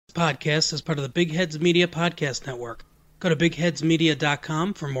Podcast is part of the Big Heads Media Podcast Network. Go to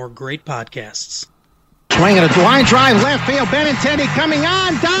bigheadsmedia.com for more great podcasts. Swinging a line drive left field. Benintendi coming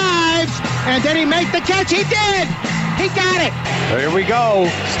on, dives, and did he make the catch? He did. He got it. Here we go.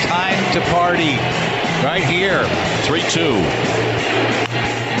 It's time to party. Right here. 3-2.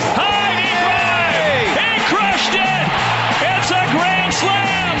 High drive. He crushed it. It's a grand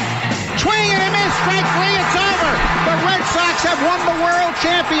slam. Swing and a miss. Strike three. It's over. The Red Sox have won the World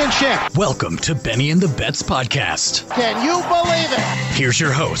Championship. Welcome to Benny and the Bets podcast. Can you believe it? Here's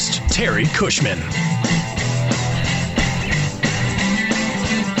your host, Terry Cushman.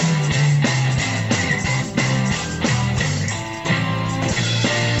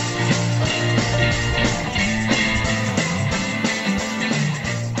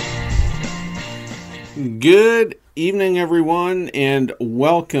 Good evening, everyone, and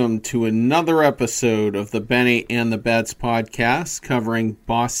welcome to another episode of the Benny and the Bets podcast covering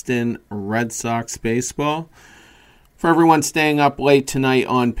Boston Red Sox baseball. For everyone staying up late tonight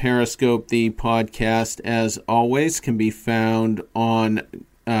on Periscope, the podcast, as always, can be found on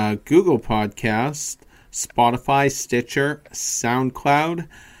Google Podcasts, Spotify, Stitcher, SoundCloud,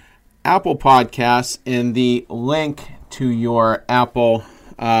 Apple Podcasts, and the link to your Apple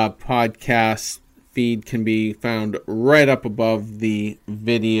podcast feed can be found right up above the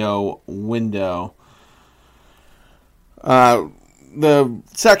video window. The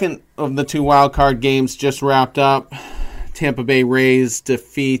second of the two wildcard games just wrapped up. Tampa Bay Rays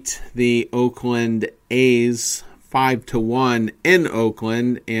defeat the Oakland A's 5-1 in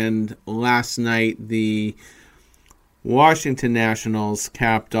Oakland, and last night the Washington Nationals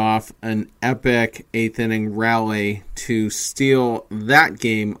capped off an epic eighth-inning rally to steal that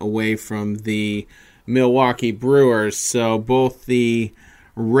game away from the Milwaukee Brewers. So both the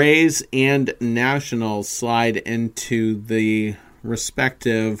Rays and Nationals slide into the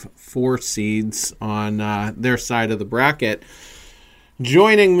respective 4 seeds on their side of the bracket.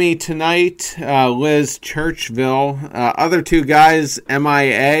 Joining me tonight, Liz Churchville. Other two guys,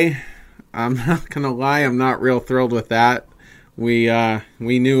 MIA. I'm not going to lie, I'm not real thrilled with that. We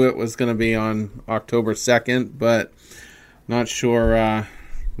knew it was going to be on October 2nd, but not sure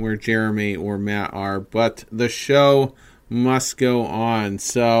where Jeremy or Matt are. But the show must go on.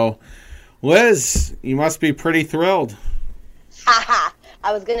 So, Liz, you must be pretty thrilled. Haha,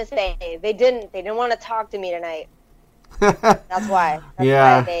 I was going to say, they didn't want to talk to me tonight. That's why.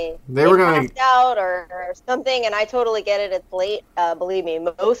 Why they were going to out or something, and I totally get it. It's late. Believe me,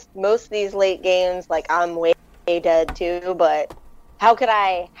 most of these late games, like, I'm way dead too. But how could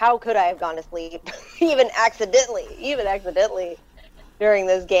I have gone to sleep even accidentally during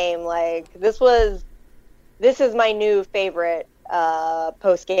this game? Like, this is my new favorite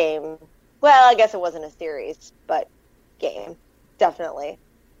post game. Well, I guess it wasn't a series, but game, definitely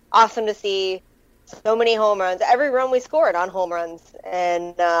awesome to see. So many home runs. Every run we scored on home runs.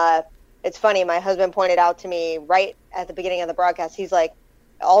 And it's funny, my husband pointed out to me right at the beginning of the broadcast, he's like,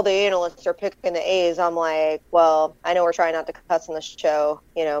 all the analysts are picking the A's. I'm like, well, I know we're trying not to cuss on the show,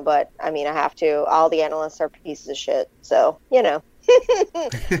 but, I mean, I have to. All the analysts are pieces of shit. So, The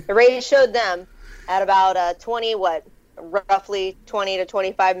Rays showed them at about roughly 20 to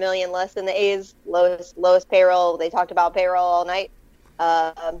 25 million less than the A's. Lowest payroll. They talked about payroll all night.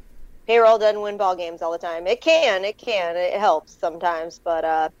 Payroll doesn't win ball games all the time. It helps sometimes,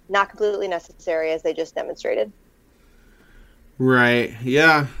 but not completely necessary, as they just demonstrated. Right,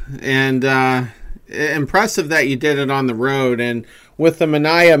 yeah, and impressive that you did it on the road. And with the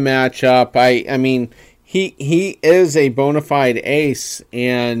Manaea matchup, I mean, he is a bona fide ace,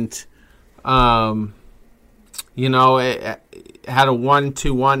 and it had a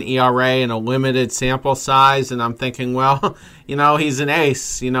 1.21 ERA and a limited sample size, and I'm thinking, well, he's an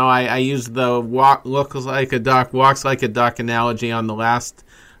ace. I used the looks like a duck, walks like a duck analogy on the last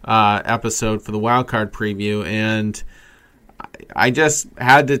episode for the wildcard preview, and I just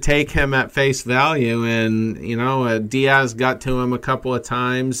had to take him at face value. And, Diaz got to him a couple of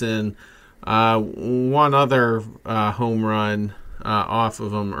times, and one other home run off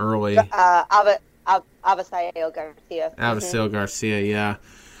of him early. Avisail Garcia. Avisail Garcia, yeah.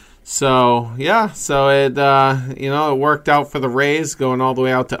 So it it worked out for the Rays going all the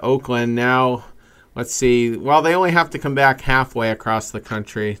way out to Oakland. Now, let's see. Well, they only have to come back halfway across the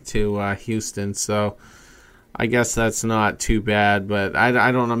country to Houston, so I guess that's not too bad. But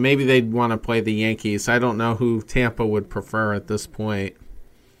I don't know. Maybe they'd want to play the Yankees. I don't know who Tampa would prefer at this point.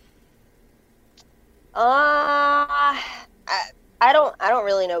 I don't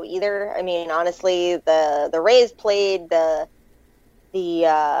really know either. I mean, honestly, the Rays played the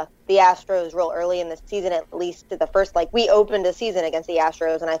the Astros real early in the season, at least the first, we opened the season against the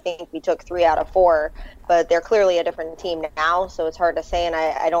Astros, and I think we took 3 out of 4, but they're clearly a different team now, so it's hard to say, and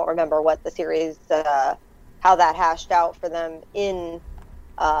I don't remember what the series, how that hashed out for them in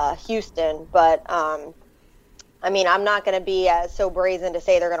Houston, but I mean, I'm not going to be so brazen to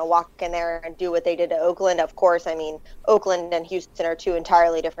say they're going to walk in there and do what they did to Oakland. Of course, I mean, Oakland and Houston are 2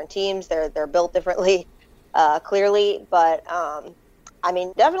 entirely different teams. They're built differently, clearly, but I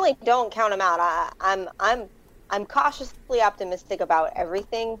mean, definitely don't count them out. I'm cautiously optimistic about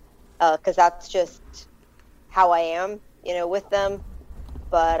everything because that's just how I am, with them.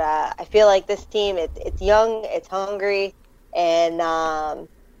 But I feel like this team, it's young, it's hungry, and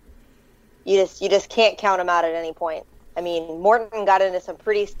you just can't count them out at any point. I mean, Morton got into some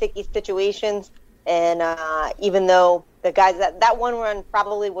pretty sticky situations, and even though the guys that one run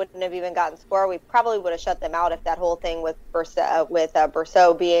probably wouldn't have even gotten scored, we probably would have shut them out if that whole thing with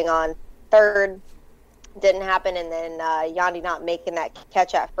Berceau being on third didn't happen, and then Yandy not making that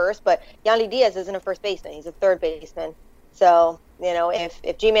catch at first. But Yandy Diaz isn't a first baseman; he's a third baseman. So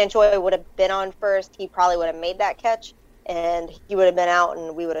if G-Man Choi would have been on first, he probably would have made that catch, and he would have been out,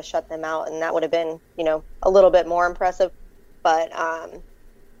 and we would have shut them out, and that would have been a little bit more impressive. But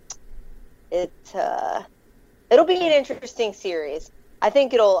it'll be an interesting series. I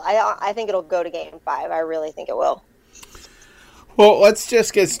think it'll go to Game 5. I really think it will. Well, let's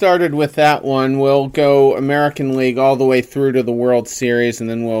just get started with that one. We'll go American League all the way through to the World Series, and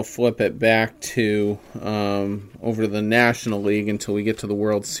then we'll flip it back to over to the National League until we get to the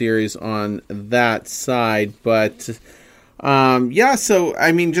World Series on that side. But so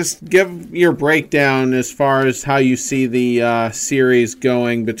I mean, just give your breakdown as far as how you see the series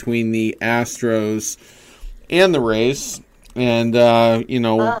going between the Astros and the Rays, and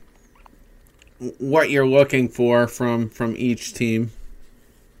what you're looking for from each team.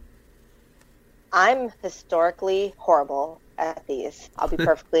 I'm historically horrible at these. I'll be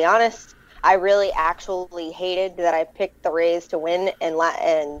perfectly honest. I really actually hated that I picked the Rays to win, and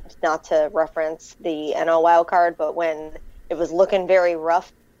not to reference the NL wild card, but when it was looking very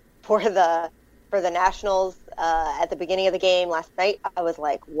rough for the Nationals at the beginning of the game last night, I was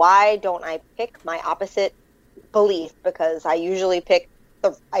like, why don't I pick my opposite belief? Because I usually pick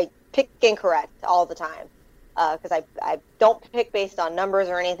incorrect all the time, because I don't pick based on numbers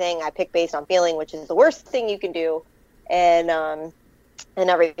or anything. I pick based on feeling, which is the worst thing you can do, and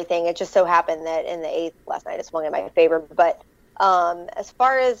everything. It just so happened that in the 8th last night it swung in my favor. But as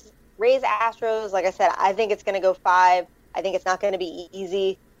far as Rays Astros, like I said, I think it's going to go 5. I think it's not going to be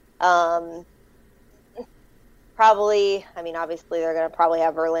easy. Probably, I mean, obviously they're going to probably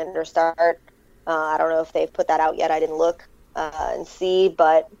have Verlander start. I don't know if they've put that out yet. I didn't look and see,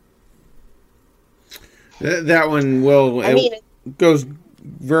 but that one will. It goes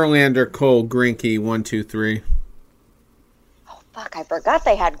Verlander, Cole, Greinke, 1, 2, 3. Oh fuck! I forgot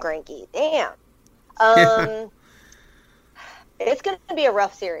they had Greinke. Damn. It's going to be a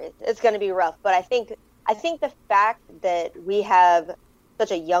rough series. It's going to be rough, but I think the fact that we have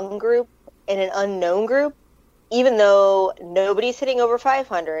such a young group and an unknown group, even though nobody's hitting over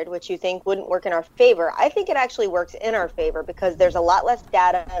 500, which you think wouldn't work in our favor, I think it actually works in our favor because there's a lot less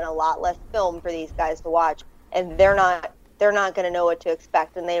data and a lot less film for these guys to watch, and they're not going to know what to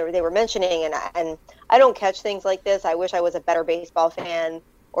expect. And they were mentioning, and I don't catch things like this. I wish I was a better baseball fan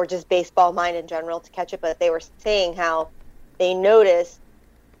or just baseball mind in general to catch it, but they were saying how they noticed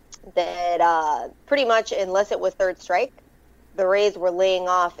that pretty much unless it was third strike, the Rays were laying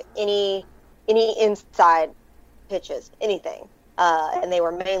off any inside pitches, anything, and they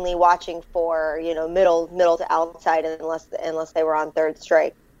were mainly watching for middle to outside unless they were on third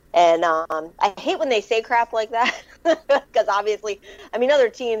strike. And I hate when they say crap like that because obviously, I mean, other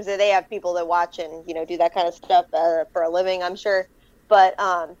teams, they have people that watch and do that kind of stuff for a living, I'm sure, but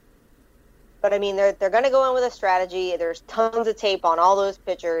I mean, they're going to go in with a strategy. There's tons of tape on all those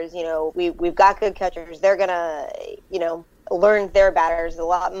pitchers. We've got good catchers. They're going to learn their batters. A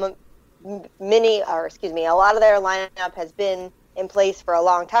lot of their lineup has been in place for a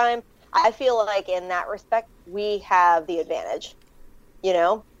long time. I feel like in that respect, we have the advantage,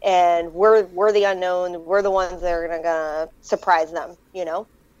 and we're the unknown. We're the ones that are going to surprise them,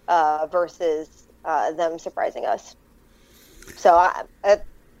 versus them surprising us. So at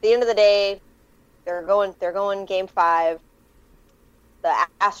the end of the day, they're going Game 5. The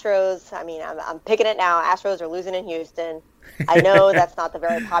Astros, I mean, I'm picking it now. Astros are losing in Houston. I know that's not the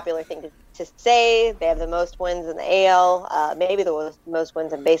very popular thing to say. They have the most wins in the AL, maybe the most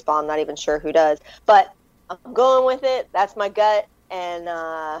wins in baseball. I'm not even sure who does. But I'm going with it. That's my gut. And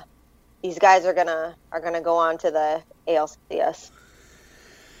these guys are gonna go on to the ALCS.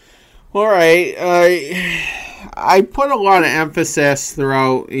 All right. I put a lot of emphasis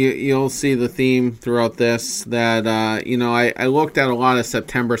throughout. You'll see the theme throughout this that, I looked at a lot of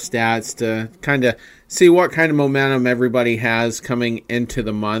September stats to kind of see what kind of momentum everybody has coming into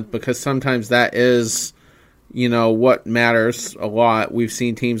the month, because sometimes that is, what matters a lot. We've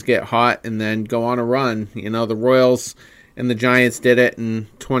seen teams get hot and then go on a run. The Royals and the Giants did it in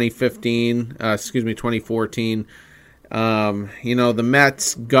 2014. The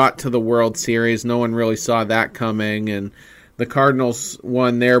Mets got to the World Series. No one really saw that coming. And the Cardinals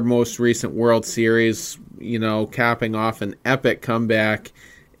won their most recent World Series, capping off an epic comeback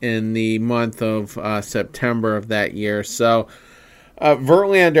in the month of September of that year. So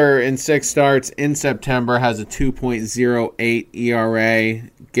Verlander in 6 starts in September has a 2.08 ERA.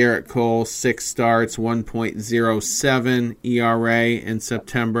 Garrett Cole, 6 starts, 1.07 ERA in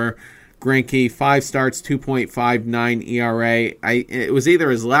September. Greinke, 5 starts, 2.59 ERA. It was either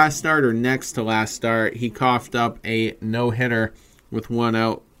his last start or next to last start. He coughed up a no-hitter with 1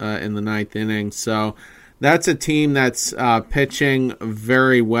 out in the 9th inning. So that's a team that's pitching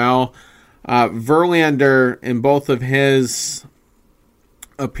very well. Verlander, in both of his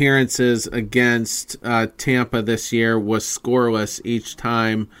appearances against Tampa this year, was scoreless each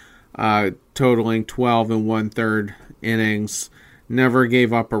time, totaling 12 1/3 innings. Never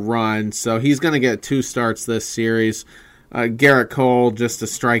gave up a run, so he's going to get 2 starts this series. Garrett Cole, just a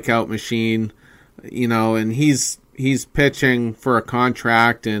strikeout machine, and he's pitching for a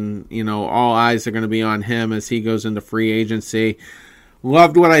contract, and all eyes are going to be on him as he goes into free agency.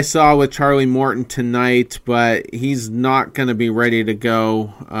 Loved what I saw with Charlie Morton tonight, but he's not going to be ready to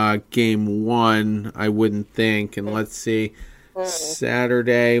go game 1, I wouldn't think. And let's see,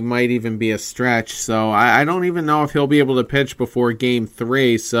 Saturday might even be a stretch. So I don't even know if he'll be able to pitch before game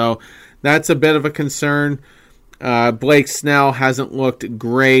 3. So that's a bit of a concern. Blake Snell hasn't looked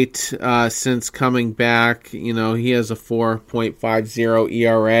great since coming back. He has a 4.50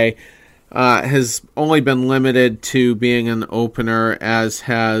 ERA. Has only been limited to being an opener, as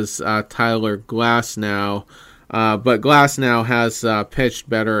has Tyler Glasnow. But Glasnow has pitched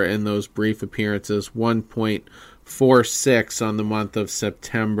better in those brief appearances, 1.46 on the month of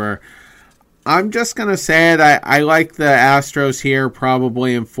September. I'm just going to say it. I like the Astros here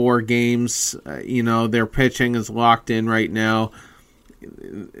probably in 4 games. Their pitching is locked in right now.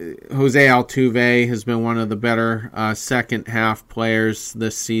 Jose Altuve has been one of the better second half players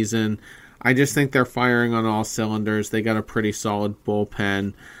this season. I just think they're firing on all cylinders. They got a pretty solid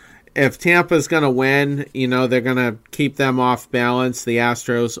bullpen. If Tampa's going to win, they're going to keep them off balance, the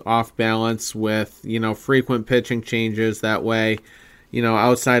Astros off balance with, frequent pitching changes. That way,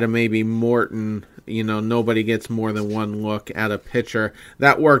 outside of maybe Morton, nobody gets more than 1 look at a pitcher.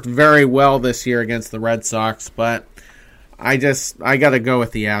 That worked very well this year against the Red Sox, but I got to go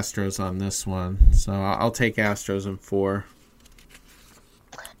with the Astros on this one. So I'll take Astros in 4.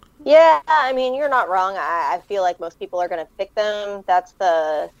 Yeah, I mean, you're not wrong. I feel like most people are going to pick them. That's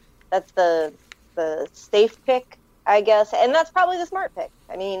the safe pick, I guess, and that's probably the smart pick.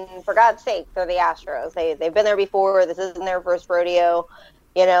 I mean, for God's sake, they're the Astros. They've been there before. This isn't their first rodeo.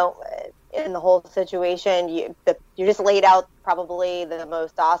 In the whole situation, you just laid out probably the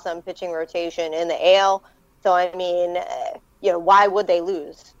most awesome pitching rotation in the AL. So I mean, why would they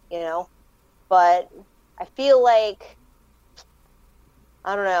lose? But I feel like,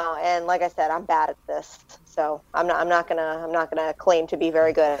 I don't know, and like I said, I'm bad at this, so I'm not gonna claim to be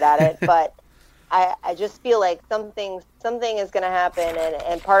very good at it. But I just feel like something is gonna happen,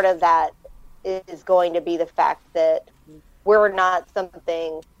 and part of that is going to be the fact that we're not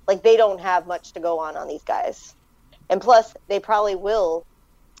something like, they don't have much to go on these guys, and plus they probably will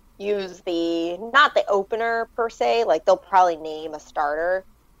use not the opener per se, like they'll probably name a starter,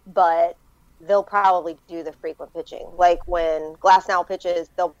 but they'll probably do the frequent pitching. Like when Glasnow pitches,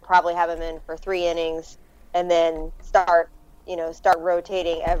 they'll probably have him in for 3 innings and then start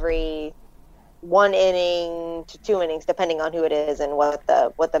rotating every 1 inning to 2 innings, depending on who it is and what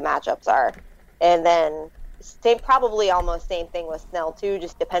the matchups are. And then probably almost same thing with Snell too,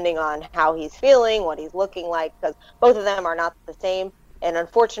 just depending on how he's feeling, what he's looking like, because both of them are not the same. And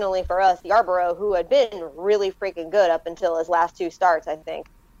unfortunately for us, Yarborough, who had been really freaking good up until his last 2 starts, I think,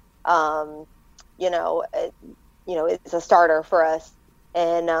 it's a starter for us,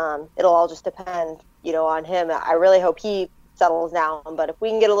 and it'll all just depend, on him. I really hope he settles down, but if we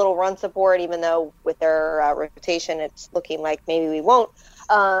can get a little run support, even though with their rotation it's looking like maybe we won't,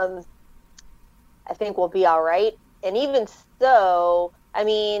 I think we'll be all right. And even so, I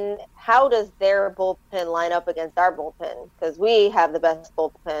mean, how does their bullpen line up against our bullpen? Because we have the best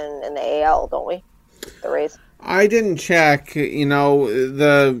bullpen in the AL, don't we? The Rays. I didn't check.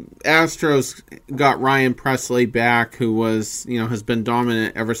 The Astros got Ryan Presley back, who was, has been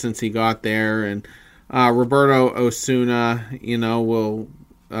dominant ever since he got there, and Roberto Osuna, will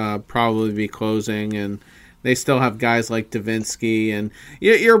probably be closing, and they still have guys like Davinsky, and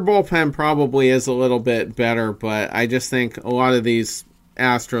your bullpen probably is a little bit better, but I just think a lot of these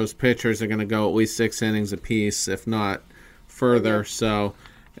Astros pitchers are going to go at least 6 innings apiece, if not further. So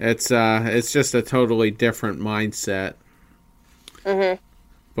it's just a totally different mindset. Mm-hmm.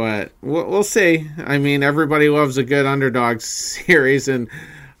 But we'll see. I mean, everybody loves a good underdog series, and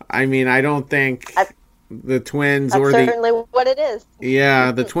I mean, I don't think the Twins that's certainly what it is.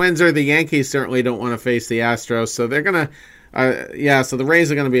 Yeah, the Twins or the Yankees certainly don't want to face the Astros, so they're gonna. So the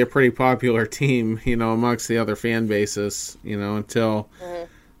Rays are going to be a pretty popular team, amongst the other fan bases, until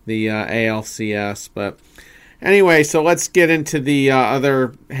the ALCS. But anyway, so let's get into the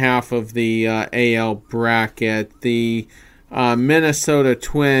other half of the AL bracket. The Minnesota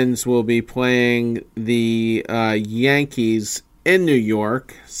Twins will be playing the Yankees in New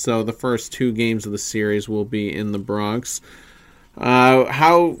York. So the first 2 games of the series will be in the Bronx.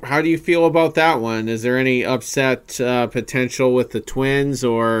 How do you feel about that one? Is there any upset potential with the Twins,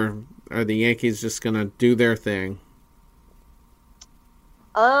 or are the Yankees just going to do their thing?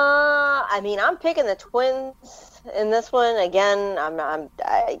 I mean, I'm picking the Twins in this one. Again,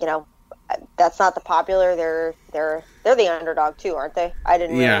 that's not the popular. They're the underdog too, aren't they? I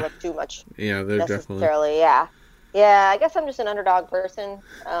didn't really look too much. Yeah, they're necessarily. Definitely. Yeah. I guess I'm just an underdog person.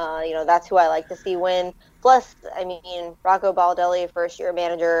 That's who I like to see win. Plus, I mean, Rocco Baldelli, first-year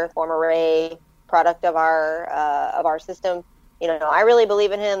manager, former Ray, product of our system. I really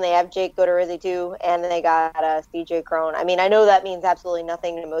believe in him. They have Jake Odorizzi too, and they got CJ Cron. I mean, I know that means absolutely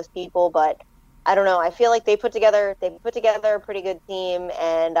nothing to most people, but I don't know. I feel like they put together a pretty good team,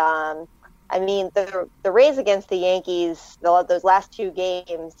 and I mean, the Rays against the Yankees, those last 2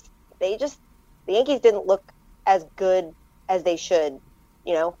 games, the Yankees didn't look as good as they should.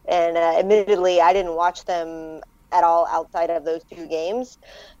 And admittedly, I didn't watch them at all outside of those 2 games,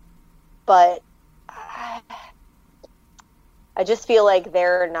 but I just feel like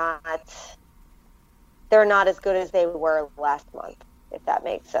they're not as good as they were last month, if that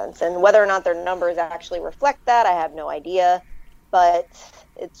makes sense. And whether or not their numbers actually reflect that, I have no idea, but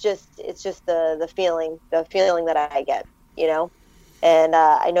it's just the feeling that I get, and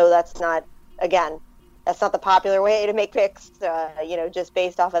I know that's not the popular way to make picks, just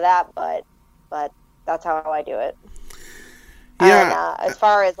based off of that, but that's how I do it. Yeah. And, as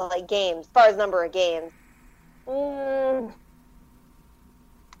far as number of games,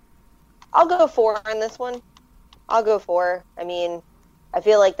 I'll go 4 in this one. I'll go 4. I mean, I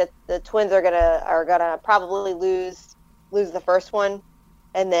feel like the Twins are gonna probably lose the first one,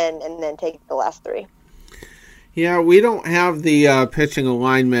 and then take the last 3. Yeah, we don't have the pitching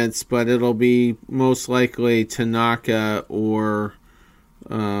alignments, but it'll be most likely Tanaka or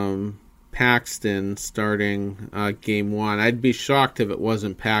Paxton starting game 1. I'd be shocked if it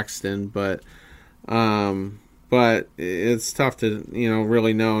wasn't Paxton, but it's tough to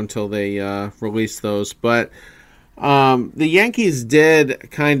really know until they release those. But the Yankees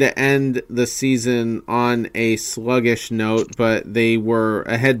did kind of end the season on a sluggish note, but they were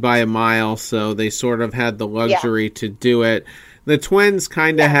ahead by a mile, so they sort of had the luxury to do it. The Twins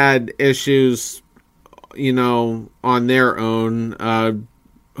kind of had issues, on their own.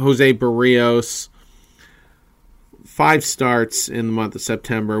 Jose Barrios, 5 starts in the month of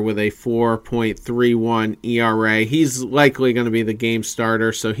September with a 4.31 ERA. He's likely going to be the game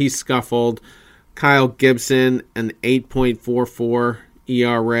starter, so he scuffled. Kyle Gibson, an 8.44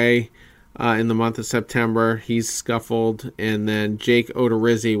 ERA in the month of September. He's scuffled. And then Jake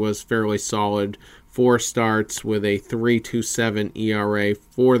Odorizzi was fairly solid. 4 starts with a 3.27 ERA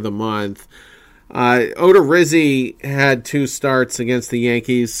for the month. Odorizzi had 2 starts against the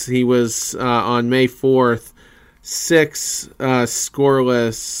Yankees. He was on May 4th, 6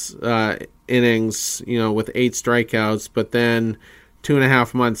 scoreless innings, with 8 strikeouts, but then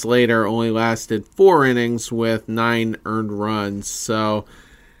 2.5 months later only lasted 4 innings with 9 earned runs. So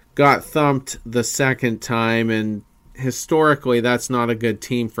got thumped the second time, and historically that's not a good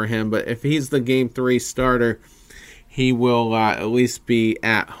team for him. But if he's the game 3 starter, he will at least be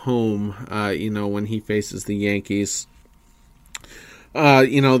at home, when he faces the Yankees.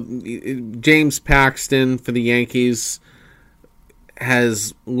 James Paxton for the Yankees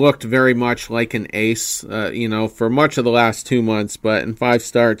has looked very much like an ace, for much of the last 2 months, but in 5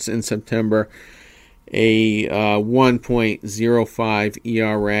 starts in September, a 1.05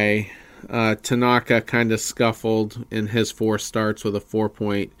 ERA. Tanaka kind of scuffled in his 4 starts with a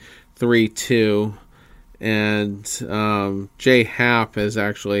 4.32, And Jay Happ has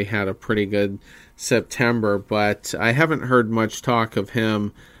actually had a pretty good September, but I haven't heard much talk of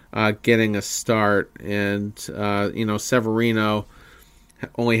him getting a start. And, Severino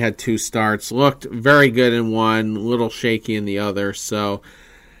only had 2 starts, looked very good in one, a little shaky in the other. So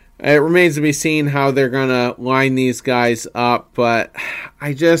it remains to be seen how they're going to line these guys up. But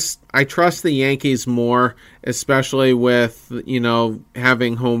I trust the Yankees more, especially with,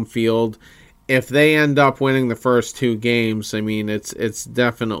 having home field. If they end up winning the first 2 games, I mean, it's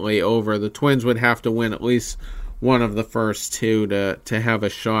definitely over. The Twins would have to win at least one of the first 2 to have a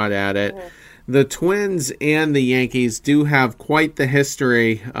shot at it. Mm-hmm. The Twins and the Yankees do have quite the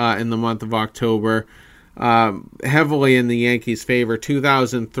history in the month of October, heavily in the Yankees' favor.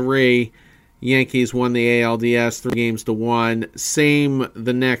 2003, Yankees won the ALDS 3-1. Same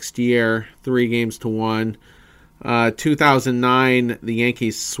the next year, 3-1. 2009, the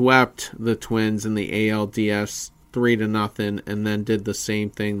Yankees swept the Twins in the ALDS 3-0, and then did the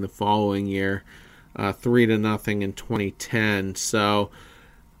same thing the following year, 3-0 in 2010. So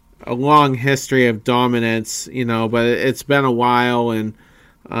a long history of dominance, but it's been a while, and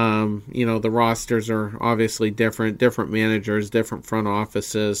the rosters are obviously different managers, different front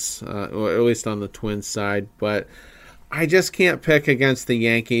offices, at least on the Twins side. But I just can't pick against the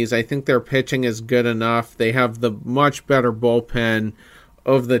Yankees. I think their pitching is good enough. They have the much better bullpen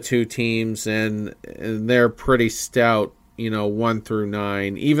of the 2 teams, and they're pretty stout, 1 through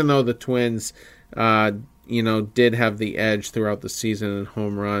 9. Even though the Twins, did have the edge throughout the season in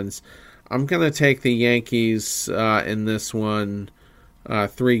home runs, I'm going to take the Yankees in this one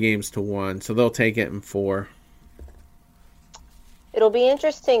 3-1. So they'll take it in 4. It'll be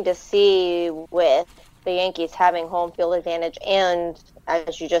interesting to see with the Yankees having home field advantage, and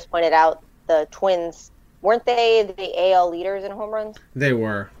as you just pointed out, the Twins, weren't they the AL leaders in home runs? They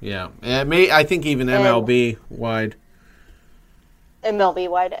were, yeah. I think even MLB wide. MLB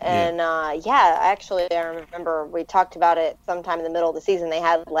wide, and actually, I remember we talked about it sometime in the middle of the season. They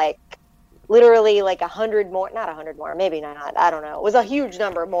had literally 100 more, not 100 more, maybe not. I don't know. It was a huge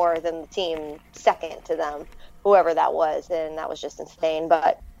number more than the team second to them, whoever that was, and that was just insane.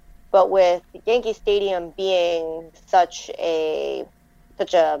 But with Yankee Stadium being such a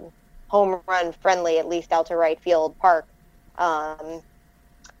home run friendly, at least out to right field park,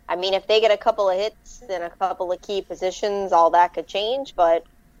 if they get a couple of hits in a couple of key positions, all that could change. But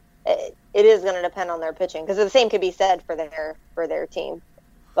it is going to depend on their pitching, because the same could be said for their team.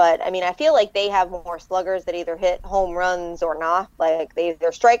 But I feel like they have more sluggers that either hit home runs or not. Like they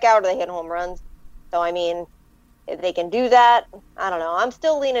either strike out or they hit home runs. So if they can do that, I don't know. I'm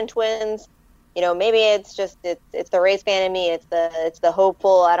still leaning Twins. Maybe it's just it's the Rays fan in me. It's the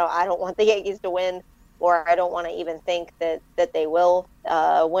hopeful. I don't want the Yankees to win, or I don't want to even think that they will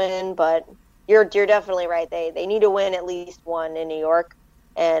win. But you're definitely right. They need to win at least one in New York,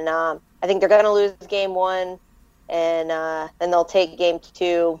 and I think they're going to lose game 1, and then they'll take game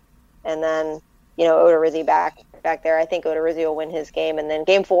 2, and then Odorizzi back there. I think Odorizzi will win his game, and then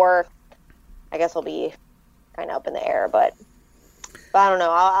game 4, I guess, will be kind of up in the air, but I don't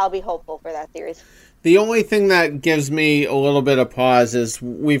know. I'll be hopeful for that series. The only thing that gives me a little bit of pause is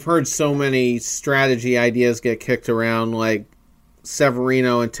we've heard so many strategy ideas get kicked around, like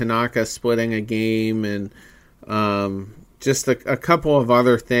Severino and Tanaka splitting a game, and just a couple of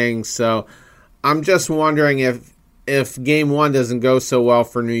other things. So I'm just wondering if game 1 doesn't go so well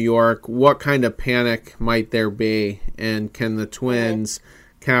for New York, what kind of panic might there be, and can the Twins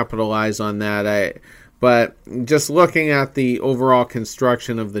capitalize on that? But just looking at the overall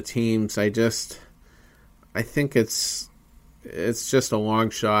construction of the teams, I think it's just a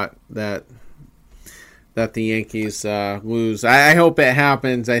long shot that the Yankees lose. I hope it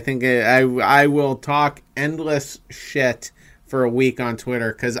happens. I think I will talk endless shit for a week on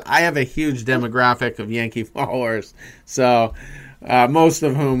Twitter, because I have a huge demographic of Yankee followers. So most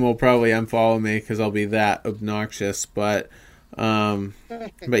of whom will probably unfollow me because I'll be that obnoxious. But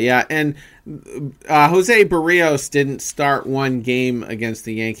yeah, and Jose Barrios didn't start one game against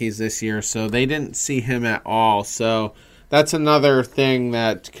the Yankees this year, so they didn't see him at all. So that's another thing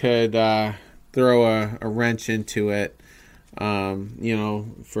that could throw a wrench into it,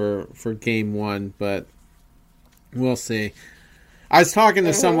 for game 1. But we'll see. I was talking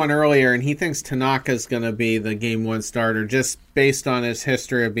to someone earlier, and he thinks Tanaka's going to be the game 1 starter just based on his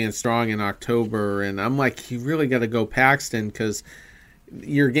history of being strong in October. And I'm like, you really got to go Paxton, because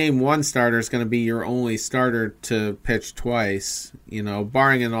your game 1 starter is going to be your only starter to pitch twice,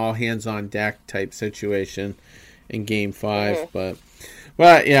 barring an all hands on deck type situation in game 5.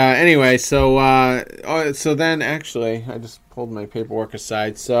 But yeah, anyway, so then actually I just pulled my paperwork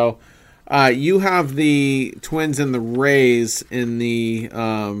aside. So You have the Twins and the Rays in the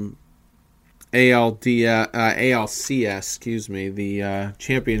ALCS, the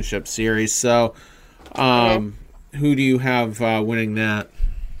championship series. So, who do you have winning that?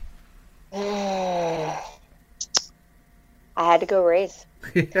 I had to go Rays.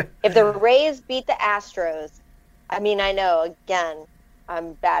 If the Rays beat the Astros, I know, again,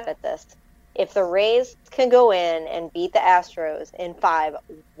 I'm bad at this. If the Rays can go in and beat the Astros in 5,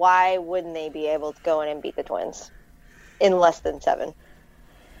 why wouldn't they be able to go in and beat the Twins in less than 7?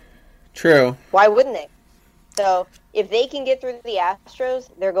 True. Why wouldn't they? So if they can get through the Astros,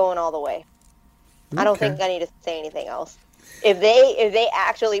 they're going all the way. Okay. I don't think I need to say anything else. If they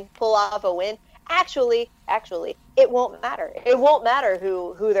actually pull off a win, actually, it won't matter. It won't matter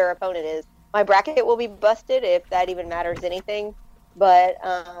who their opponent is. My bracket will be busted if that even matters anything. But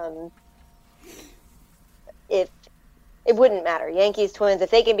if it wouldn't matter. Yankees, Twins,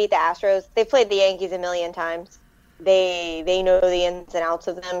 if they can beat the Astros, they've played the Yankees a million times. They know the ins and outs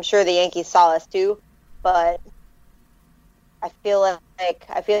of them. Sure, the Yankees saw us too, but I feel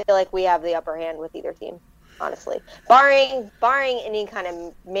like we have the upper hand with either team, honestly. Barring any kind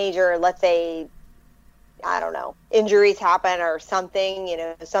of major, let's say, I don't know, injuries happen or something,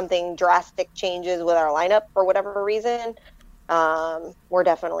 something drastic changes with our lineup for whatever reason. We're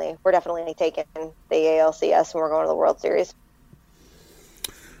definitely taking the ALCS and we're going to the World Series.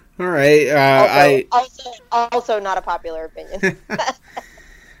 All right. Also not a popular opinion.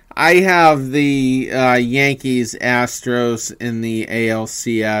 I have the Yankees Astros in the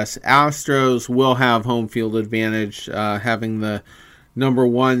ALCS. Astros will have home field advantage, having the number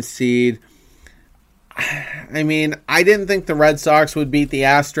 1 seed. I didn't think the Red Sox would beat the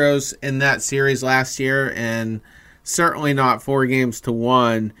Astros in that series last year, and certainly not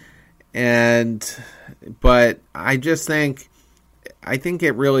 4-1. But I think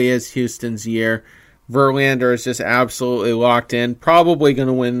it really is Houston's year. Verlander is just absolutely locked in. Probably going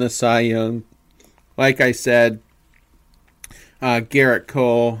to win the Cy Young. Like I said, Garrett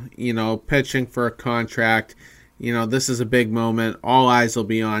Cole, pitching for a contract. This is a big moment. All eyes will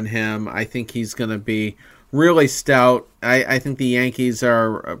be on him. I think he's going to be really stout. I think the Yankees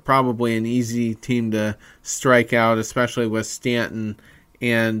are probably an easy team to strike out, especially with Stanton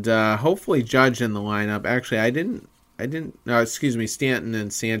and hopefully Judge in the lineup. Actually, Stanton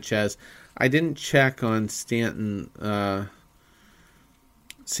and Sanchez. I didn't check on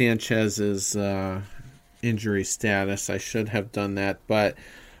Sanchez's injury status. I should have done that, but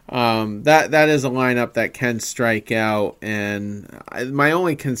that is a lineup that can strike out. And my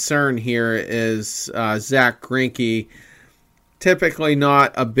only concern here is Zach Greinke. Typically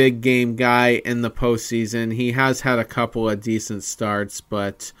not a big game guy in the postseason. He has had a couple of decent starts,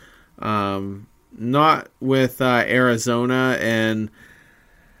 but not with Arizona, and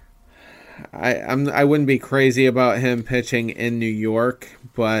I wouldn't be crazy about him pitching in New York,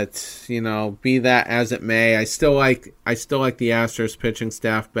 but be that as it may, I still like the Astros pitching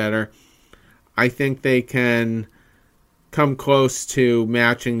staff better. I think they can come close to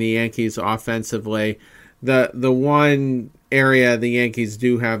matching the Yankees offensively. The one area the Yankees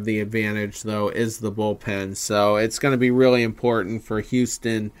do have the advantage, though, is the bullpen. So it's going to be really important for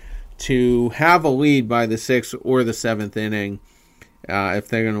Houston to have a lead by the 6th or the 7th inning if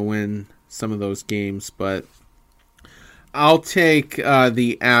they're going to win some of those games. But I'll take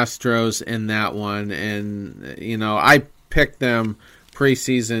the Astros in that one. And, I picked them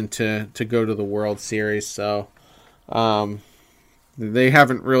preseason to go to the World Series. So they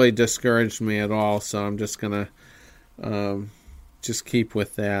haven't really discouraged me at all. So I'm just going to just keep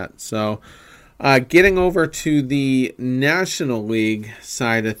with that. So getting over to the National League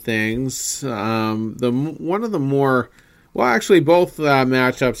side of things, both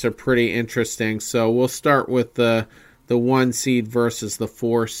matchups are pretty interesting. So we'll start with the 1 seed versus the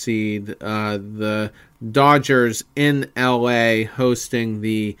 4 seed. The Dodgers in LA hosting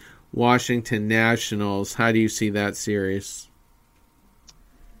the Washington Nationals. How do you see that series?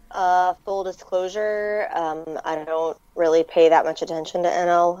 Full disclosure, I don't really pay that much attention to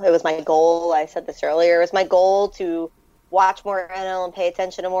NL. It was my goal. I said this earlier. It was my goal to watch more NL and pay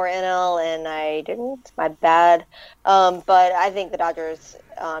attention to more NL, and I didn't. My bad. But I think the Dodgers,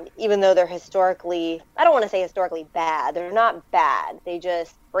 even though they're historically, I don't want to say historically bad. They're not bad. They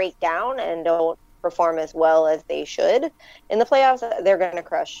just break down and don't perform as well as they should in the playoffs. They're going to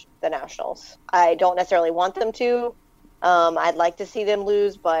crush the Nationals. I don't necessarily want them to. I'd like to see them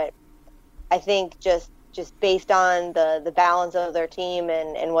lose, but I think just based on the balance of their team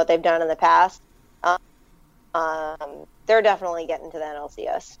and what they've done in the past, they're definitely getting to the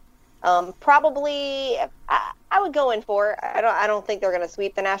NLCS. Probably, I would go in 4. I don't think they're going to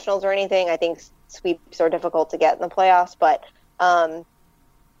sweep the Nationals or anything. I think sweeps are difficult to get in the playoffs, but I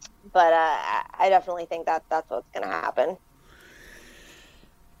definitely think that's what's going to happen.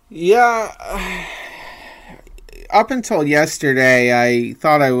 Yeah. Up until yesterday, I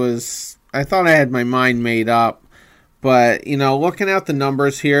thought I had my mind made up, but looking at the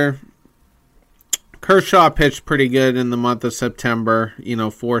numbers here, Kershaw pitched pretty good in the month of September.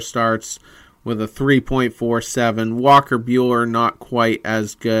 4 starts with a 3.47. Walker Buehler not quite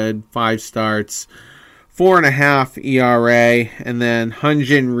as good, 5 starts, 4.5 ERA, and then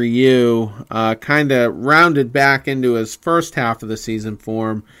Hyun-Jin Ryu kind of rounded back into his first half of the season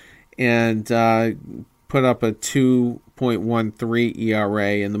form and put up a 2.13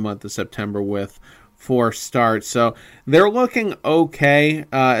 ERA in the month of September with 4 starts. So they're looking okay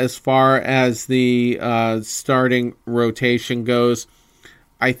as far as the starting rotation goes.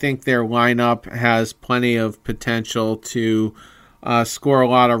 I think their lineup has plenty of potential to score a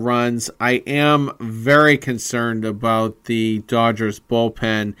lot of runs. I am very concerned about the Dodgers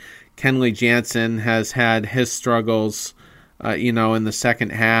bullpen. Kenley Jansen has had his struggles, in the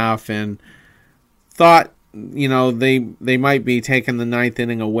second half, and thought they might be taking the 9th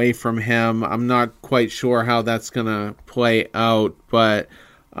inning away from him. I'm not quite sure how that's going to play out, but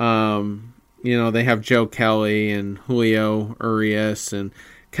they have Joe Kelly and Julio Urias, and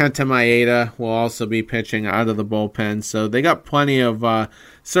Kenta Maeda will also be pitching out of the bullpen, so they got plenty of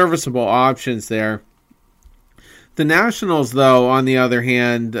serviceable options there. The Nationals, though, on the other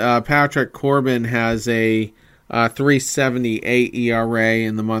hand, Patrick Corbin has a 3.78 ERA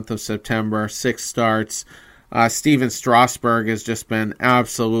in the month of September, 6 starts. Steven Strasburg has just been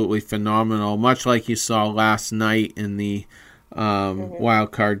absolutely phenomenal, much like you saw last night in the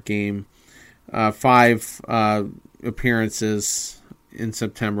wild card game. 5 appearances in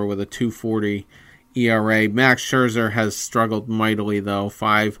September with a 2.40 ERA. Max Scherzer has struggled mightily, though.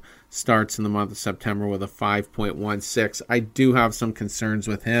 5 starts in the month of September with a 5.16. I do have some concerns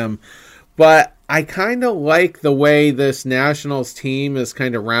with him, but I kind of like the way this Nationals team is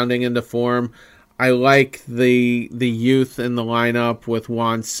kind of rounding into form. I like the youth in the lineup with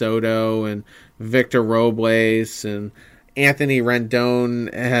Juan Soto and Victor Robles, and Anthony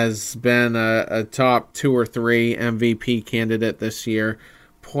Rendon has been a top 2 or 3 MVP candidate this year.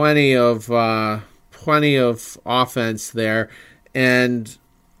 Plenty of offense there, and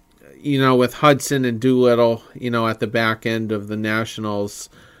with Hudson and Doolittle, at the back end of the Nationals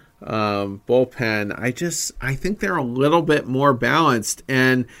bullpen, I think they're a little bit more balanced.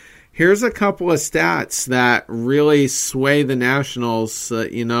 And here's a couple of stats that really sway the Nationals.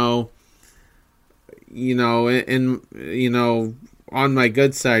 On my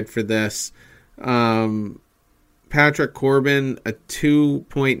good side for this, Patrick Corbin, a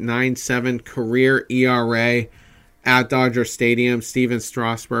 2.97 career ERA at Dodger Stadium. Steven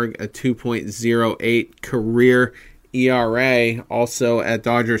Strasburg, a 2.08 career ERA, also at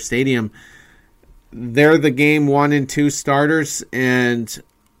Dodger Stadium. They're the game 1 and 2 starters, and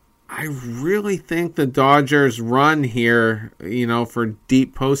I really think the Dodgers' run here, for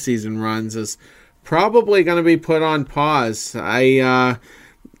deep postseason runs, is probably going to be put on pause. I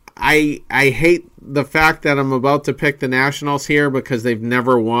hate the fact that I'm about to pick the Nationals here because they've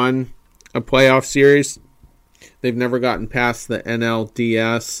never won a playoff series. They've never gotten past the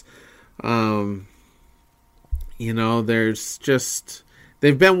NLDS.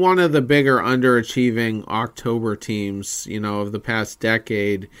 They've been one of the bigger underachieving October teams, of the past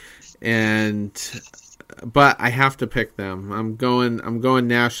decade, but I have to pick them. I'm going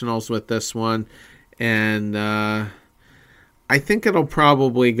Nationals with this one, and I think it'll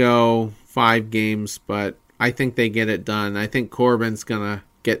probably go 5 games, but I think they get it done. I think Corbin's gonna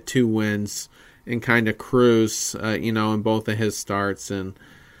get 2 wins and kind of cruise, in both of his starts, and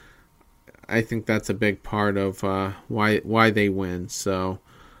I think that's a big part of why they win. So,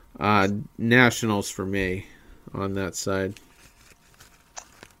 Nationals for me on that side.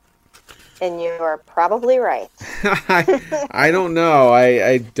 And you are probably right. I don't know.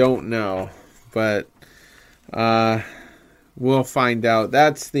 I don't know, but we'll find out.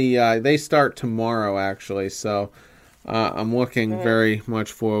 That's they start tomorrow, actually. So I'm looking very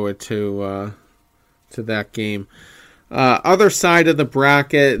much forward to that game. Other side of the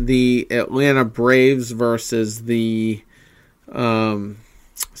bracket, the Atlanta Braves versus the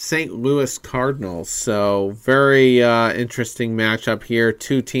St. Louis Cardinals. So very interesting matchup here.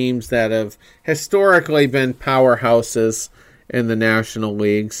 2 teams that have historically been powerhouses in the National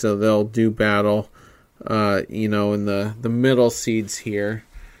League, so they'll do battle, in the middle seeds here,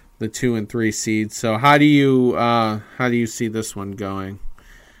 the 2 and 3 seeds. So how do you see this one going?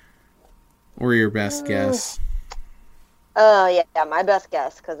 or your best guess? Yeah, my best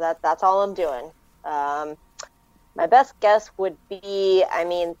guess, because that's all I'm doing. My best guess would be, I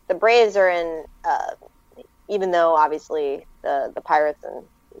mean, the Braves are in, even though obviously the Pirates and,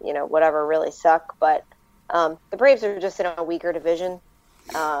 whatever really suck, but the Braves are just in a weaker division.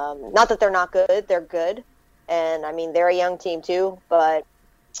 Not that they're not good, they're good. And, I mean, they're a young team too, but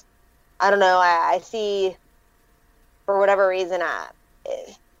I don't know. I see, for whatever reason,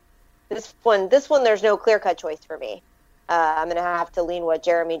 this one, there's no clear-cut choice for me. I'm going to have to lean what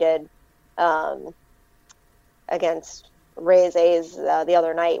Jeremy did against A's the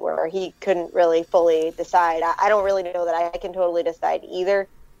other night, where he couldn't really fully decide. I don't really know that I can totally decide either.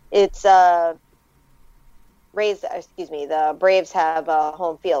 It's the Braves have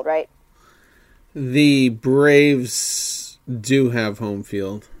home field, right? The Braves do have home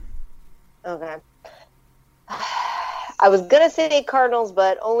field. Okay. I was going to say Cardinals,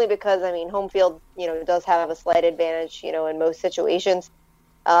 but only because, I mean, home field, does have a slight advantage, in most situations.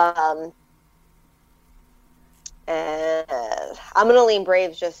 And I'm going to lean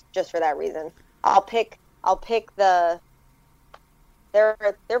Braves just for that reason. I'll pick they're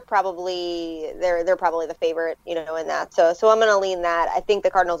probably the favorite, in that. So I'm going to lean that. I think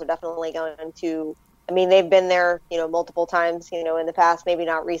the Cardinals are definitely going to, I mean, they've been there, multiple times, in the past, maybe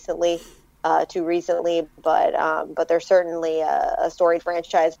not recently. Too recently, but they're certainly a storied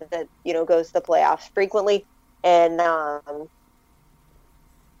franchise that goes to the playoffs frequently and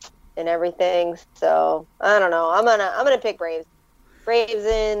everything. So I don't know. I'm gonna pick Braves. Braves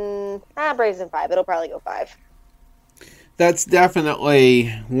in 5. It'll probably go 5. That's definitely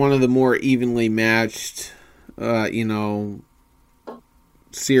one of the more evenly matched,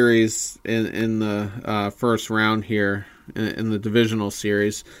 series in the first round here in the divisional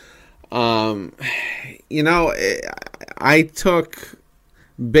series. I took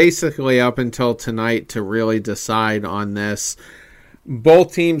basically up until tonight to really decide on this.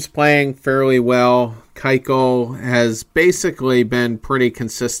 Both teams playing fairly well. Keuchel has basically been pretty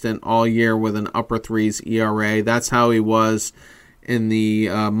consistent all year with an upper 3s ERA. That's how he was in the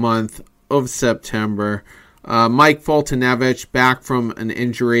month of September. Mike Foltynewicz back from an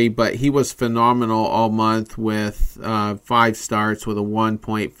injury, but he was phenomenal all month with 5 starts with a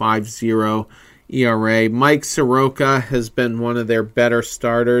 1.50 ERA. Mike Soroka has been one of their better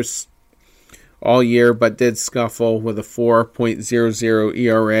starters all year, but did scuffle with a 4.00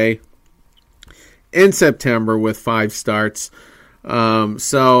 ERA in September with 5 starts.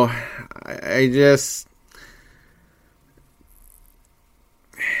 So I just...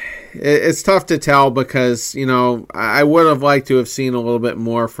 It's tough to tell because, I would have liked to have seen a little bit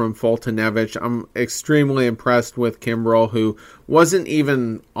more from Foltynewicz. I'm extremely impressed with Kimbrel, who wasn't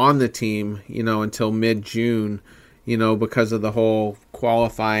even on the team, until mid-June, because of the whole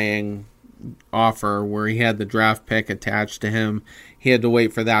qualifying offer where he had the draft pick attached to him. He had to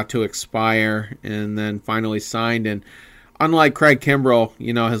wait for that to expire and then finally signed. And unlike Craig Kimbrel,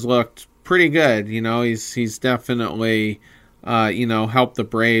 has looked pretty good. He's definitely... help the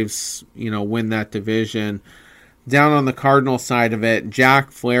Braves, win that division. Down on the Cardinal side of it, Jack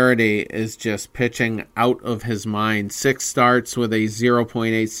Flaherty is just pitching out of his mind. 6 starts with a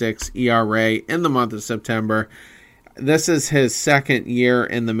 0.86 ERA in the month of September. This is his second year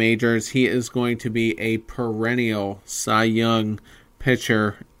in the majors. He is going to be a perennial Cy Young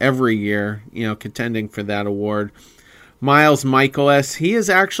pitcher every year, contending for that award. Miles Mikolas, he is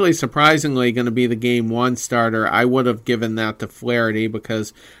actually surprisingly going to be the Game 1 starter. I would have given that to Flaherty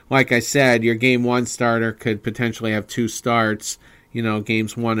because, like I said, your Game 1 starter could potentially have 2 starts,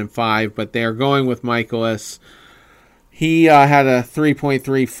 Games 1 and 5, but they're going with Mikolas. He had a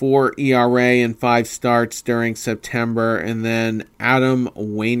 3.34 ERA in 5 starts during September, and then Adam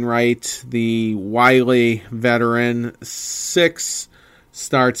Wainwright, the wily veteran, 6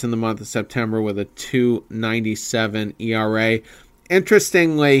 starts in the month of September with a 2.97 ERA.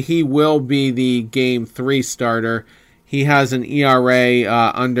 Interestingly, he will be the Game 3 starter. He has an ERA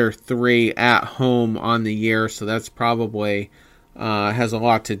under 3 at home on the year, so that's probably has a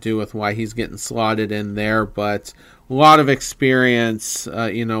lot to do with why he's getting slotted in there. But a lot of experience,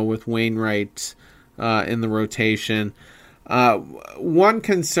 with Wainwright in the rotation. One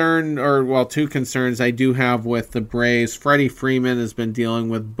concern, two concerns I do have with the Braves. Freddie Freeman has been dealing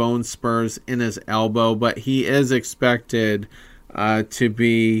with bone spurs in his elbow, but he is expected to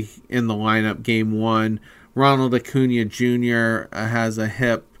be in the lineup Game 1. Ronald Acuna Jr. Has a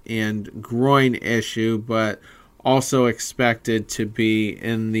hip and groin issue, but also expected to be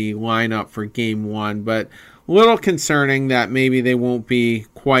in the lineup for Game 1. But a little concerning that maybe they won't be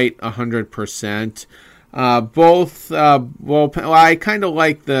quite 100%. bullpen. Well, I kind of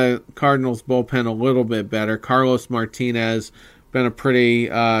like the Cardinals bullpen a little bit better. Carlos Martinez been a pretty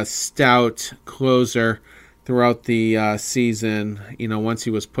stout closer throughout the season. Once he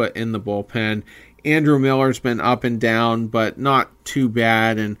was put in the bullpen, Andrew Miller's been up and down, but not too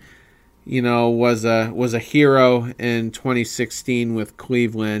bad, and was a hero in 2016 with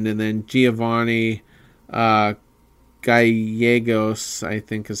Cleveland, and then Giovanni Gallegos, I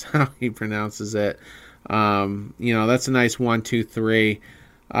think is how he pronounces it. That's a nice 1-2-3.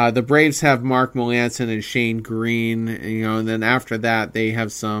 The Braves have Mark Melancon and Shane Green, and then after that they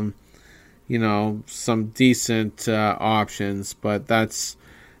have some decent options, but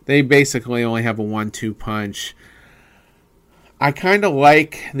they basically only have a 1-2 punch. I kind of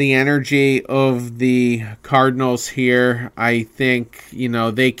like the energy of the Cardinals here. I think,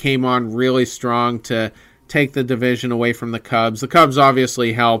 they came on really strong to take the division away from the Cubs. The Cubs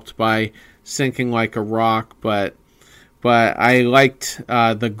obviously helped by sinking like a rock, but I liked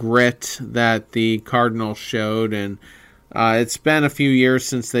the grit that the Cardinals showed, and it's been a few years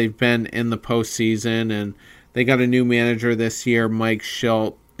since they've been in the postseason, and they got a new manager this year, Mike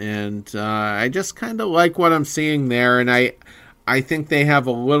Shildt, and I just kind of like what I'm seeing there, and I think they have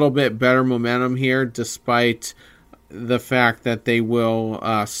a little bit better momentum here, despite the fact that they will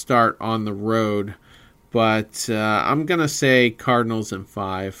start on the road. But I'm going to say Cardinals in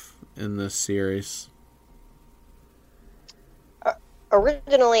 5 in this series.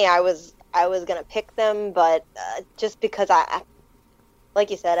 Originally, I was going to pick them, but just because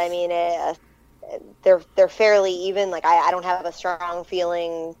like you said, I mean, they're fairly even. Like I don't have a strong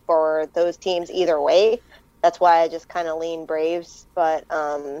feeling for those teams either way. That's why I just kind of lean Braves, but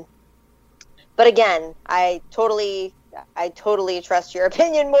again, I totally trust your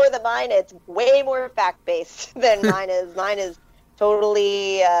opinion more than mine. It's way more fact based than mine is. Mine is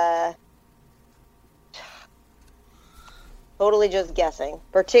totally just guessing.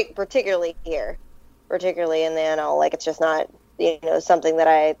 Particularly here, particularly in the NL. Like it's just not something that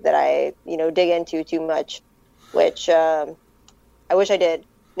I dig into too much. Which I wish I did.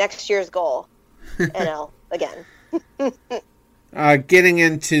 Next year's goal, NL. Again. Getting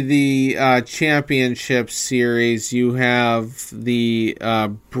into the championship series, you have the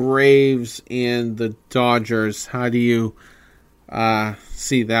Braves and the Dodgers. How do you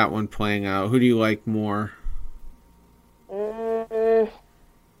see that one playing out? Who do you like more? I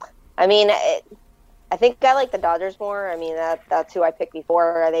mean, I think I like the Dodgers more. I mean, that's who I picked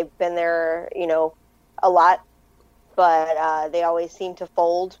before. They've been there, a lot, but they always seem to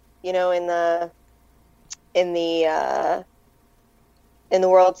fold, in the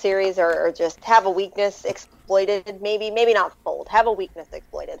World Series, or just have a weakness exploited. Maybe not fold. Have a weakness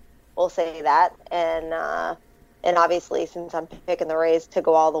exploited. We'll say that. And obviously, since I'm picking the Rays to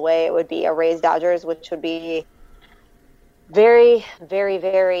go all the way, it would be a Rays Dodgers, which would be very, very,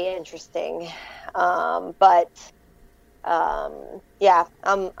 very interesting. Yeah,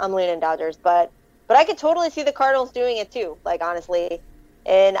 I'm leaning Dodgers, but I could totally see the Cardinals doing it too. Like honestly.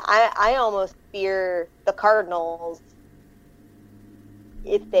 And I almost fear the Cardinals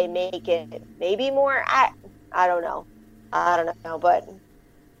if they make it maybe more. I don't know, but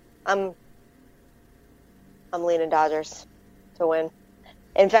I'm leaning Dodgers to win.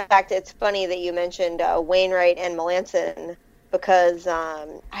 In fact, it's funny that you mentioned Wainwright and Melancon because I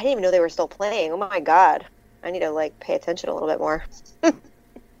didn't even know they were still playing. Oh my God, I need to pay attention a little bit more.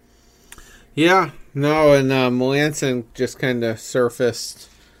 Yeah, no, and Melancon just kind of surfaced,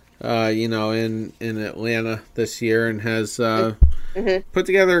 in Atlanta this year and has put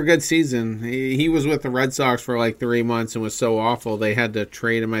together a good season. He was with the Red Sox for 3 months and was so awful they had to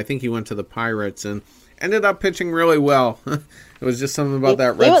trade him. I think he went to the Pirates and ended up pitching really well. It was just something about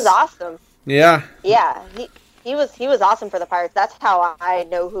that. He was awesome. Yeah. Yeah, he was awesome for the Pirates. That's how I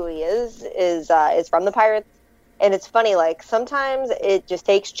know who he is from the Pirates. And it's funny, sometimes it just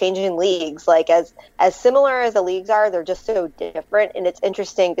takes changing leagues. As similar as the leagues are, they're just so different. And it's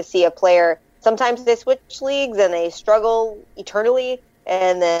interesting to see a player, sometimes they switch leagues and they struggle eternally.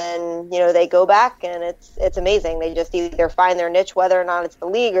 And then, they go back and it's amazing. They just either find their niche, whether or not it's the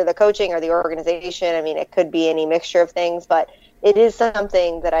league or the coaching or the organization. I mean, it could be any mixture of things, but it is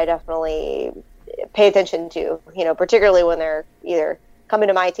something that I definitely pay attention to, particularly when they're either coming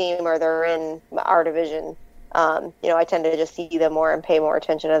to my team or they're in our division. I tend to just see them more and pay more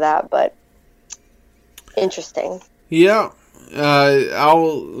attention to that, but interesting. Yeah.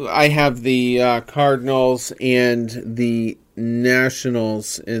 I have the Cardinals and the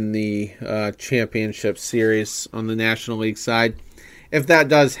Nationals in the championship series on the National League side. If that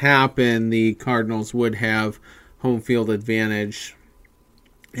does happen, the Cardinals would have home field advantage.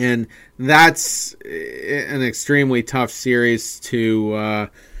 And that's an extremely tough series to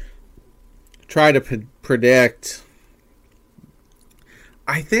try to predict.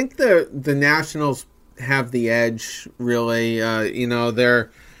 I think the Nationals have the edge, really.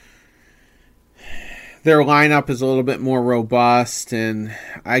 Their lineup is a little bit more robust, and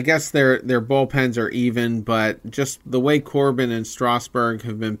I guess their bullpens are even, but just the way Corbin and Strasburg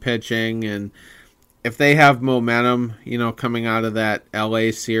have been pitching, and if they have momentum, coming out of that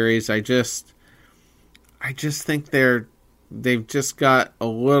LA series, I just think they've just got a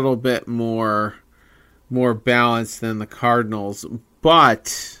little bit more balance than the Cardinals.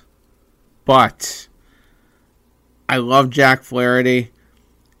 But I love Jack Flaherty.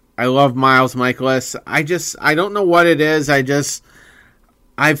 I love Miles Mikolas. I don't know what it is.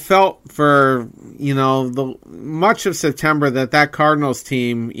 I felt for, the much of September that Cardinals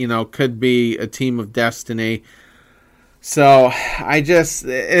team, could be a team of destiny. So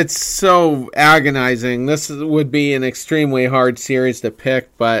it's so agonizing. This would be an extremely hard series to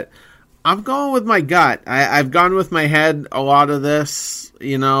pick, but I'm going with my gut. I've gone with my head a lot of this,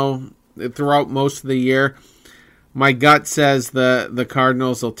 throughout most of the year. My gut says the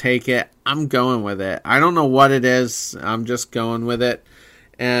Cardinals will take it. I'm going with it. I don't know what it is. I'm just going with it.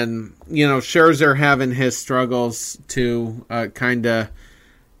 And, Scherzer having his struggles too kind of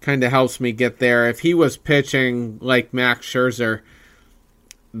helps me get there. If he was pitching like Max Scherzer,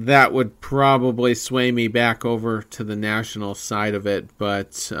 that would probably sway me back over to the National side of it.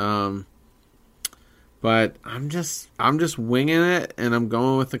 But I'm just winging it, and I'm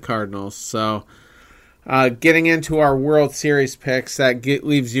going with the Cardinals. So getting into our World Series picks, that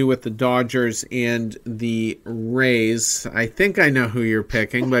leaves you with the Dodgers and the Rays. I think I know who you're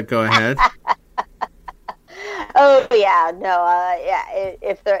picking, but go ahead. Oh yeah, no, yeah.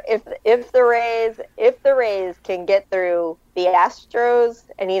 If the Rays can get through the Astros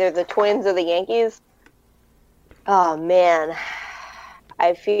and either the Twins or the Yankees, oh man,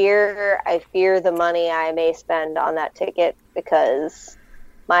 I fear the money I may spend on that ticket, because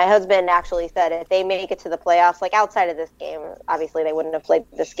my husband actually said if they make it to the playoffs, like outside of this game, obviously they wouldn't have played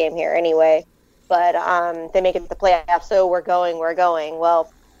this game here anyway, but they make it to the playoffs, so we're going.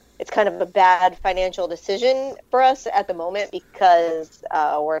 Well, it's kind of a bad financial decision for us at the moment, because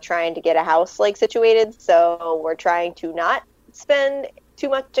we're trying to get a house situated, so we're trying to not spend too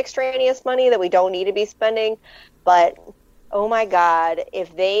much extraneous money that we don't need to be spending. But oh my God,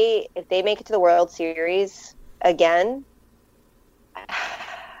 if they make it to the World Series again,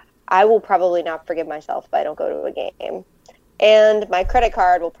 I will probably not forgive myself if I don't go to a game. And my credit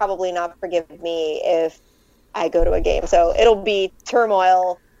card will probably not forgive me if I go to a game. So it'll be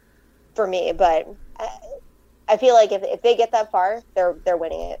turmoil for me, but I feel like if they get that far, they're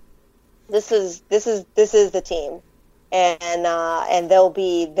winning it. This is the team. And they'll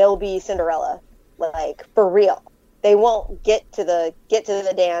be Cinderella, like, for real. They won't get to the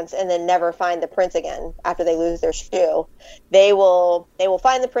dance and then never find the prince again after they lose their shoe. They will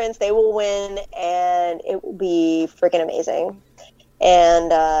find the prince, they will win, and it will be freaking amazing.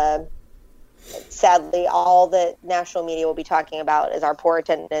 And sadly, all the national media will be talking about is our poor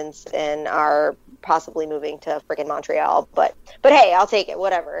attendance and our possibly moving to freaking Montreal. But hey, I'll take it,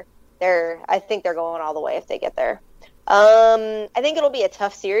 whatever. I think they're going all the way if they get there. I think it'll be a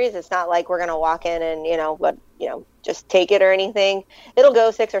tough series. It's not like we're going to walk in and, just take it or anything. It'll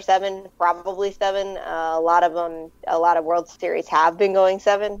go 6 or 7, probably 7. A lot of World Series have been going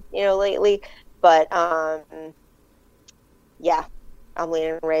 7, lately. But, yeah, I'm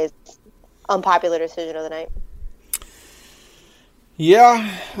leaning Rays. Unpopular decision of the night.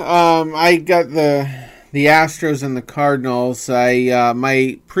 Yeah, I got the Astros and the Cardinals.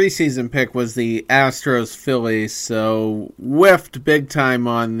 My preseason pick was the Astros Phillies, so whiffed big time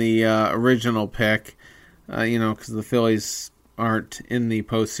on the original pick, because the Phillies aren't in the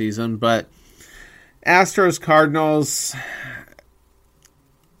postseason. But Astros Cardinals,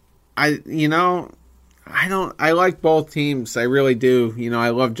 I like both teams. I really do. I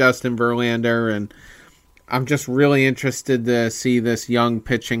love Justin Verlander, and I'm just really interested to see this young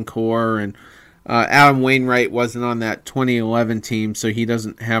pitching core. And Adam Wainwright wasn't on that 2011 team, so he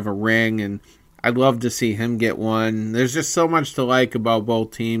doesn't have a ring, and I'd love to see him get one. There's just so much to like about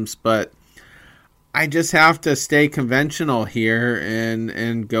both teams, but I just have to stay conventional here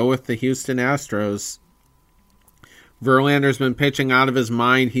and go with the Houston Astros. Verlander's been pitching out of his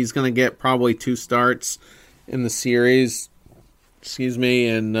mind. He's going to get probably 2 starts in the series.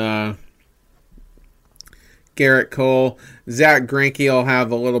 And Garrett Cole. Zach Greinke will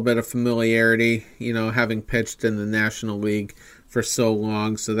have a little bit of familiarity, having pitched in the National League for so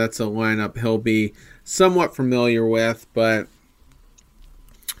long. So that's a lineup he'll be somewhat familiar with. But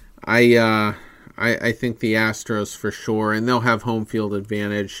I think the Astros for sure, and they'll have home field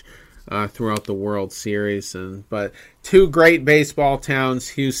advantage throughout the World Series. But two great baseball towns,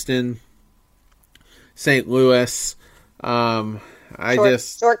 Houston, St. Louis.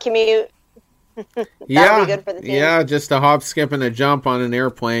 Short commute. Yeah, be good for the team. Yeah, just a hop, skip, and a jump on an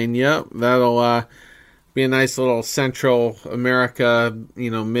airplane. Yep, that'll be a nice little Central America,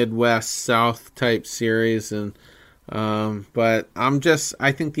 Midwest South type series. And but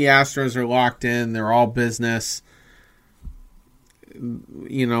I think the Astros are locked in. They're all business.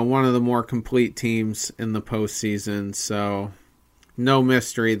 One of the more complete teams in the postseason. So no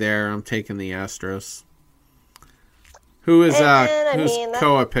mystery there. I'm taking the Astros. Who's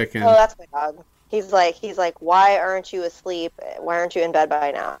Koa picking? Oh, that's my dog. He's like, why aren't you asleep? Why aren't you in bed by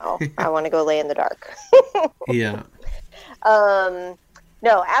now? I want to go lay in the dark. Yeah. No,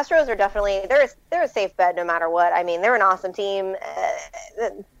 Astros are definitely they're a safe bet no matter what. I mean, they're an awesome team.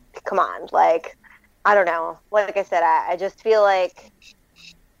 Come on, I don't know. Like I said, I just feel like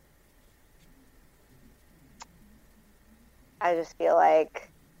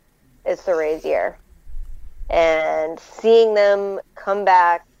it's the Rays' year. And seeing them come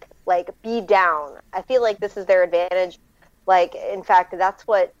back, be down, I feel like this is their advantage. In fact, that's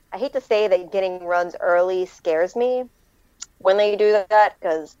what, I hate to say that getting runs early scares me when they do that,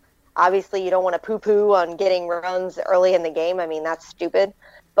 because obviously you don't want to poo-poo on getting runs early in the game. I mean, that's stupid.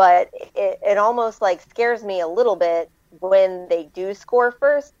 But it almost, scares me a little bit when they do score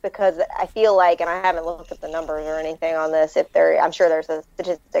first, because I feel like, and I haven't looked at the numbers or anything on this, I'm sure there's a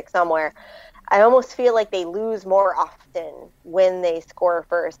statistic somewhere, I almost feel like they lose more often when they score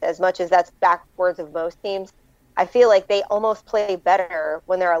first, as much as that's backwards of most teams. I feel like they almost play better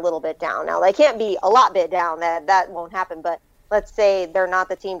when they're a little bit down. Now, they can't be a lot bit down. That won't happen. But let's say they're not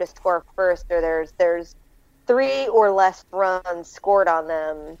the team to score first, or there's 3 or less runs scored on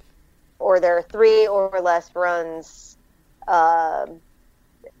them, or there are 3 or less runs.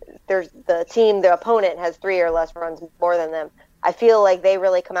 There's the opponent has 3 or less runs more than them. I feel like they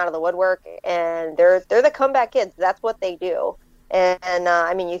really come out of the woodwork, and they're the comeback kids. That's what they do. And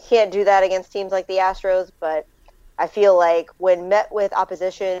I mean, you can't do that against teams like the Astros, but I feel like when met with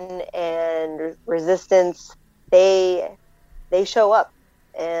opposition and resistance, they show up,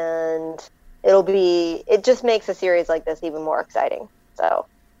 and it just makes a series like this even more exciting. So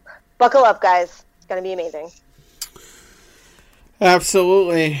buckle up, guys. It's going to be amazing.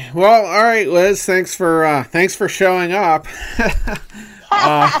 Absolutely. Well, all right, Liz. Thanks for showing up.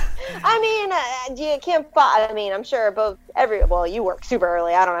 I mean, you can't. I mean, I'm sure you work super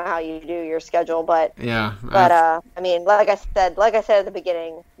early. I don't know how you do your schedule, but yeah. But I mean, like I said at the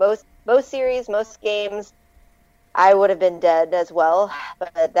beginning, most series, most games, I would have been dead as well.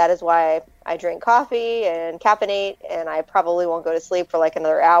 But that is why I drink coffee and caffeinate, and I probably won't go to sleep for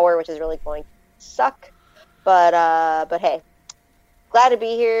another hour, which is really going to suck. But hey. Glad to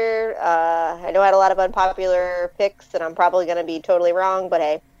be here. I know I had a lot of unpopular picks, and I'm probably going to be totally wrong, but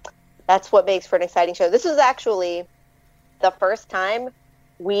hey, that's what makes for an exciting show. This is actually the first time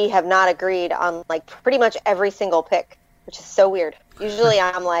we have not agreed on pretty much every single pick, which is so weird. Usually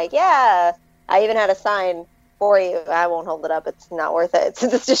I'm yeah, I even had a sign for you. I won't hold it up. It's not worth it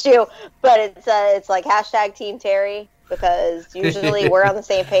since it's just you. But it's hashtag Team Terry, because usually we're on the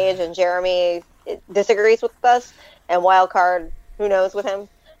same page and Jeremy disagrees with us, and wild card, who knows with him,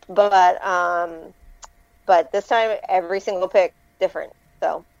 but this time every single pick different,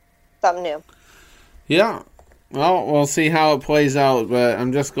 so something new. Yeah, well, we'll see how it plays out, but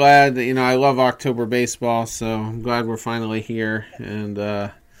I'm just glad that, I love October baseball, so I'm glad we're finally here,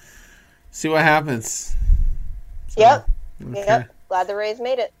 and see what happens. So, yep. Okay. Yep. Glad the Rays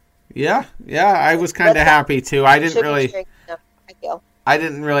made it. Yeah, I was kind of happy too. I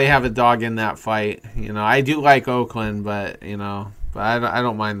didn't really have a dog in that fight. I do like Oakland, but I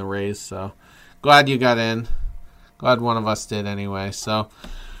don't mind the Rays. So glad you got in. Glad one of us did anyway. So,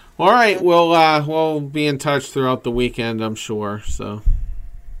 all right, we'll be in touch throughout the weekend, I'm sure. So,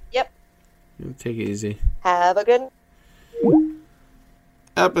 yep. Take it easy. Have a good.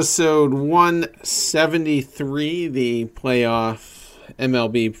 Episode 173, the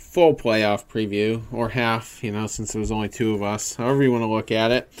MLB full playoff preview, or half, since there was only 2 of us, however you want to look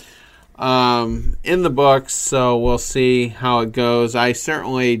at it, in the books, so we'll see how it goes. I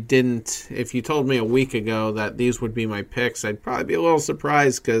certainly didn't, if you told me a week ago that these would be my picks, I'd probably be a little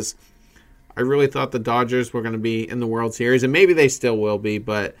surprised, because I really thought the Dodgers were going to be in the World Series, and maybe they still will be,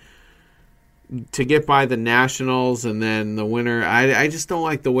 but to get by the Nationals and then the winner, I just don't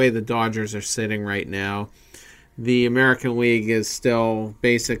like the way the Dodgers are sitting right now. The American League is still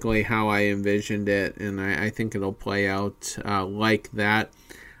basically how I envisioned it, and I think it'll play out like that.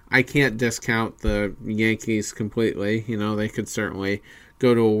 I can't discount the Yankees completely. You know, they could certainly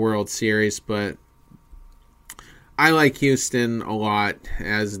go to a World Series, but I like Houston a lot,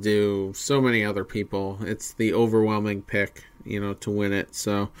 as do so many other people. It's the overwhelming pick, you know, to win it.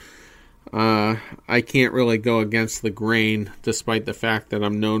 So I can't really go against the grain, despite the fact that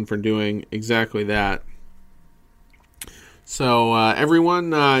I'm known for doing exactly that. So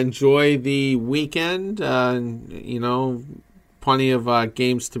everyone enjoy the weekend. You know, plenty of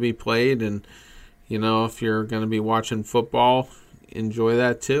games to be played, and you know, if you're going to be watching football, enjoy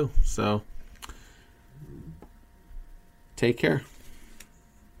that too. So take care.